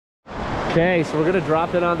Okay, so we're gonna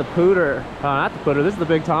drop in on the pooter. Not the pooter, this is the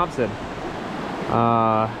big Thompson.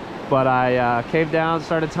 But I came down,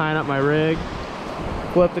 started tying up my rig,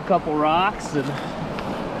 flipped a couple rocks, and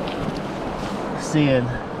seeing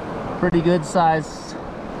pretty good sized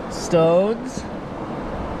stones.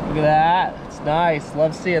 Look at that, it's nice.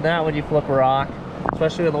 Love seeing that when you flip a rock,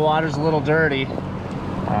 especially when the water's a little dirty.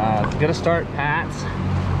 Gonna start pats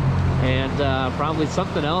and probably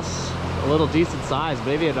something else a little decent size,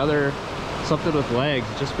 maybe another something with legs,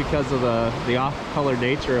 just because of the off-color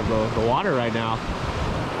nature of the water right now.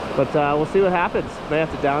 But we'll see what happens. May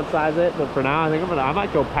have to downsize it, but for now I think I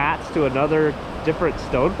might go pats to another different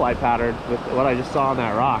stonefly pattern with what I just saw on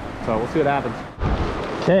that rock. So we'll see what happens.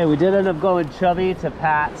 Okay, we did end up going chubby to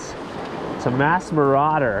pats to mass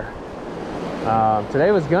marauder.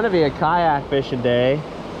 Today was going to be a kayak fishing day,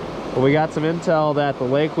 but we got some intel that the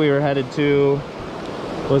lake we were headed to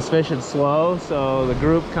was fishing slow, so the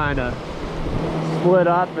group kind of split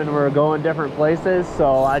up and we're going different places.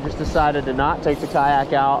 So I just decided to not take the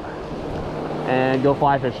kayak out and go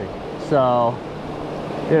fly fishing. So,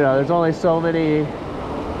 you know, there's only so many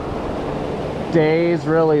days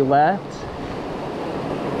really left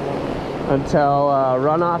until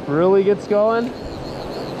runoff really gets going,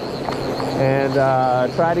 and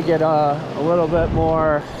try to get a little bit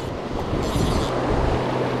more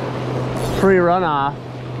pre-runoff,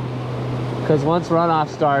 because once runoff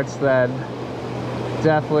starts, then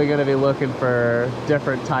definitely going to be looking for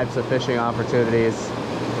different types of fishing opportunities.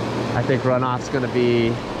 I think runoff's going to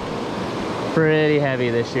be pretty heavy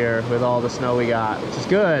this year with all the snow we got, which is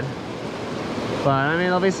good. But I mean,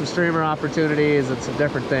 there'll be some streamer opportunities and some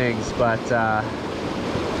different things, but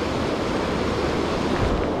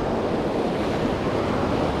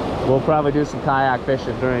we'll probably do some kayak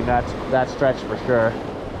fishing during that stretch for sure.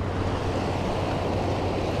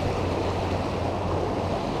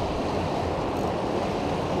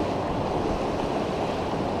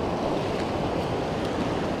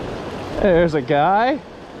 There's a guy.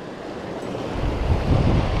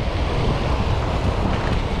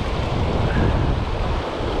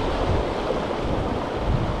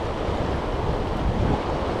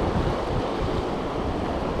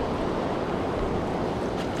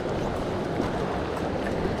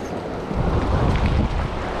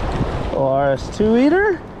 RS2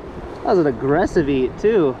 eater? That was an aggressive eat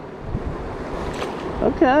too.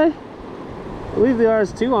 Okay, we'll leave the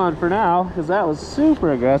RS2 on for now because that was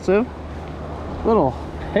super aggressive. Little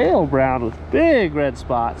pale brown with big red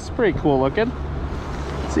spots. Pretty cool looking.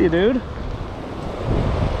 See you, dude.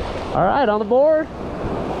 All right, on the board.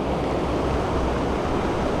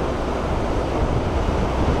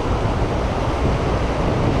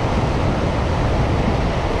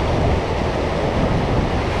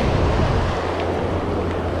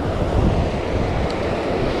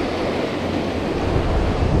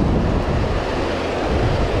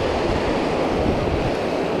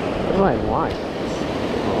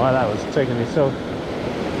 Why that was taking me so...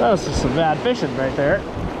 That was just some bad fishing right there.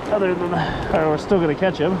 Other than... we're still going to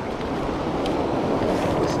catch him.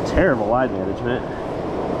 It's terrible line management.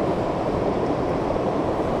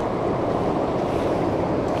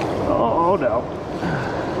 Oh no.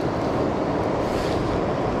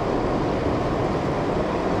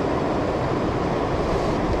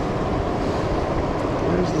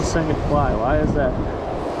 Where's the second fly? Why is that?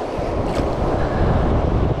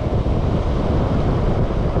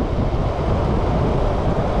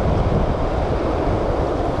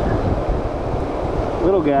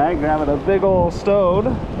 Little guy grabbing a big old stone.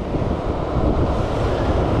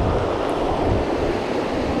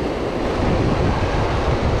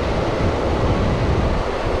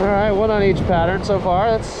 All right, one on each pattern so far.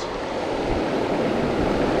 That's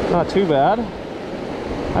not too bad.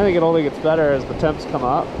 I think it only gets better as the temps come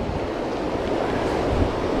up.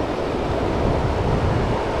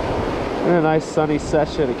 And a nice sunny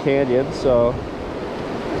session at a canyon, so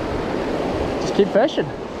just keep fishing.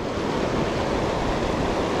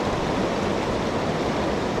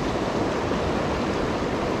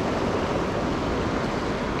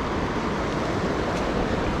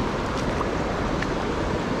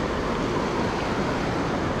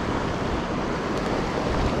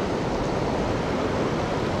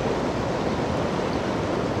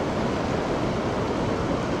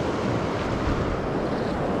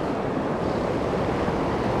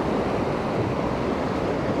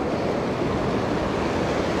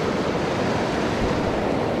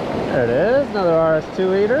 There it is, another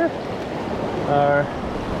RS2 eater. Our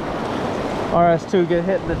RS2 get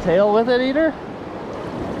hit in the tail with it eater.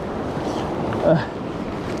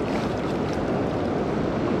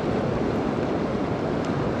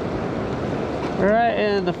 Right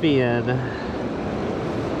in the fin.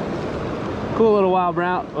 Cool little wild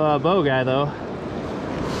brown bow guy though.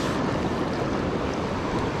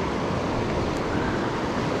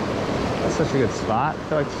 That's such a good spot. I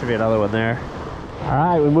feel like there should be another one there. All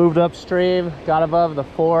right, we moved upstream, got above the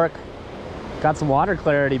fork, got some water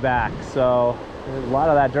clarity back. So a lot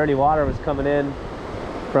of that dirty water was coming in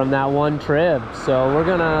from that one trib. So we're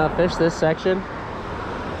gonna fish this section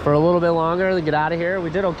for a little bit longer and get out of here. We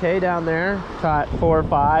did okay down there, caught 4 or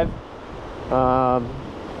 5.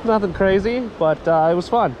 Nothing crazy, but it was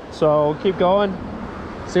fun. So keep going,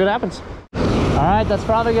 see what happens. All right, that's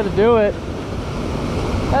probably gonna do it.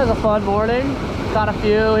 That was a fun morning. Caught a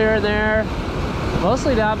few here and there,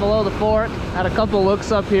 mostly down below the fork. Had a couple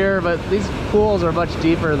looks up here, but these pools are much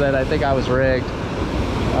deeper than I think I was rigged.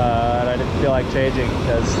 And I didn't feel like changing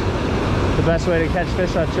because the best way to catch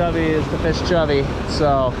fish on chubby is to fish chubby.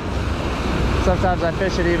 So sometimes I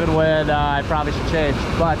fish it even when I probably should change.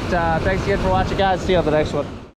 But thanks again for watching, guys. See you on the next one.